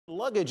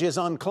Luggage is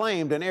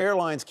unclaimed and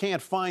airlines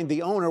can't find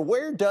the owner.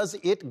 Where does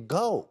it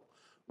go?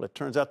 Well, it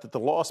turns out that the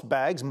lost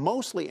bags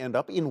mostly end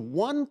up in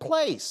one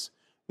place.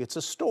 It's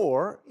a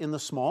store in the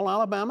small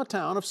Alabama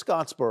town of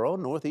Scottsboro,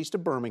 northeast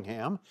of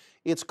Birmingham.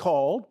 It's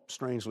called,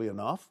 strangely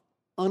enough,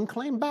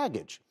 Unclaimed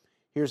Baggage.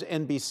 Here's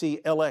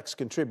NBC LX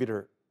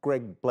contributor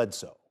Greg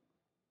Bledsoe.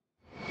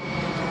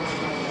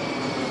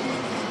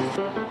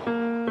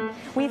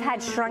 We've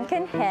had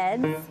shrunken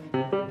heads.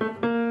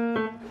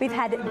 We've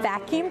had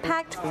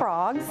vacuum-packed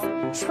frogs.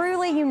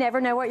 Truly, you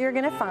never know what you're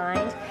going to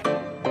find.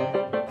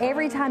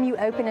 Every time you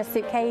open a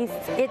suitcase,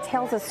 it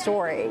tells a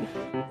story.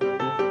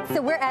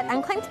 So we're at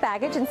Unclaimed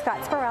Baggage in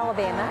Scottsboro,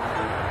 Alabama.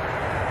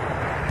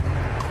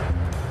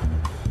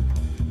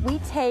 We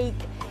take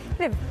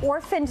kind of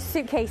orphaned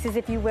suitcases,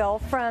 if you will,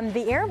 from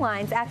the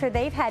airlines after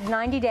they've had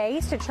 90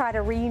 days to try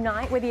to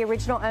reunite with the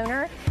original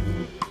owner.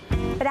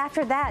 But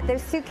after that,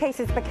 those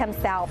suitcases become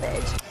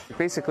salvage.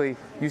 Basically,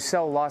 you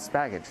sell lost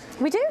baggage.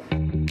 We do.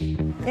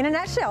 In a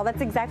nutshell,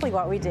 that's exactly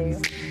what we do.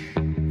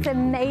 It's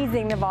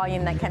amazing the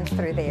volume that comes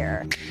through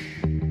there.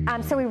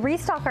 So we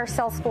restock our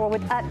sales floor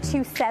with up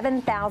to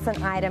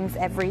 7,000 items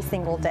every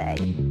single day.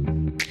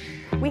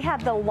 We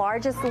have the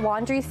largest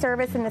laundry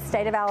service in the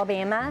state of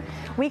Alabama.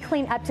 We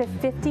clean up to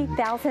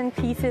 50,000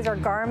 pieces or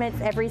garments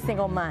every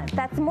single month.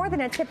 That's more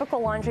than a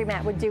typical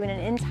laundromat would do in an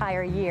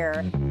entire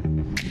year.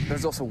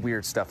 There's also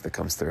weird stuff that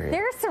comes through here.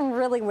 There's some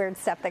really weird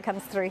stuff that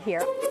comes through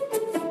here.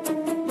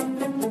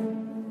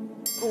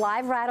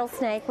 Live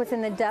rattlesnake was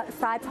in the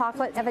side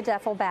pocket of a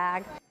duffel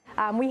bag.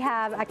 We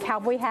have a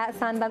cowboy hat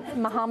signed by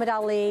Muhammad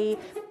Ali.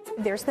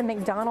 There's the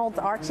McDonald's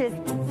arches.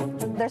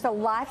 There's a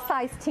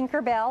life-size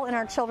Tinkerbell in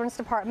our children's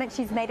department.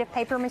 She's made of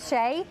paper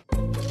mache.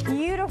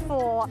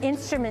 Beautiful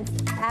instruments,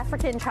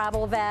 African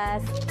tribal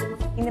vest.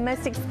 And the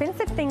most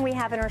expensive thing we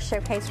have in our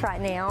showcase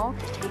right now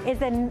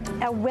is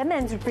a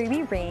women's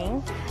ruby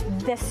ring.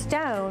 The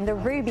stone, the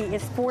ruby,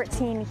 is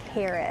 14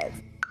 carats.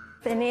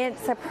 And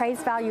its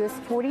appraised value is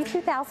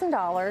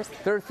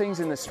 $42,000. There are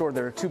things in the store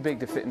that are too big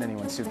to fit in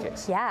anyone's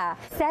suitcase. Yeah.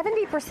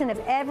 70% of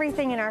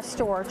everything in our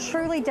store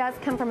truly does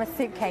come from a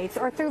suitcase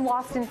or through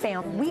lost and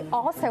found. We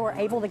also are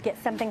able to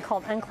get something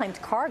called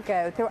unclaimed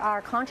cargo through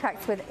our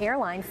contracts with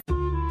airlines.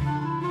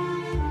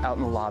 Out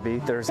in the lobby,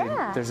 there's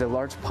a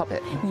large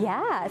puppet.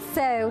 Yeah,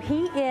 so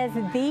he is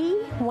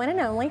the one and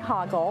only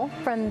Hoggle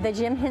from the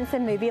Jim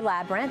Henson movie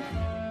Labyrinth.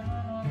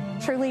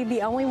 Truly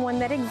the only one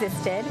that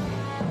existed.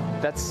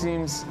 That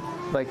seems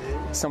like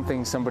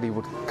something somebody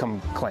would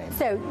come claim.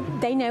 So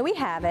they know we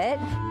have it,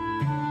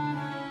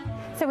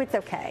 so it's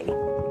okay.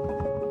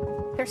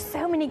 There's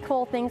so many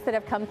cool things that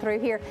have come through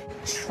here.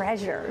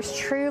 Treasures,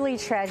 truly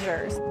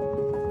treasures.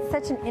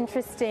 Such an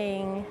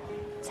interesting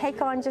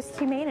take on just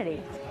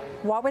humanity.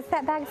 What was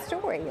that bag's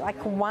story? Like,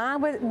 why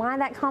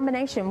that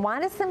combination?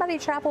 Why does somebody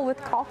travel with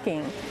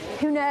caulking?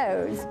 Who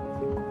knows?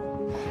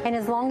 And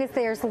as long as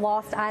there's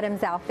lost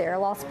items out there,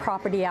 lost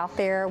property out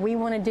there, we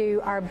want to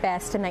do our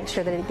best to make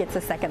sure that it gets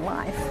a second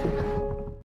life.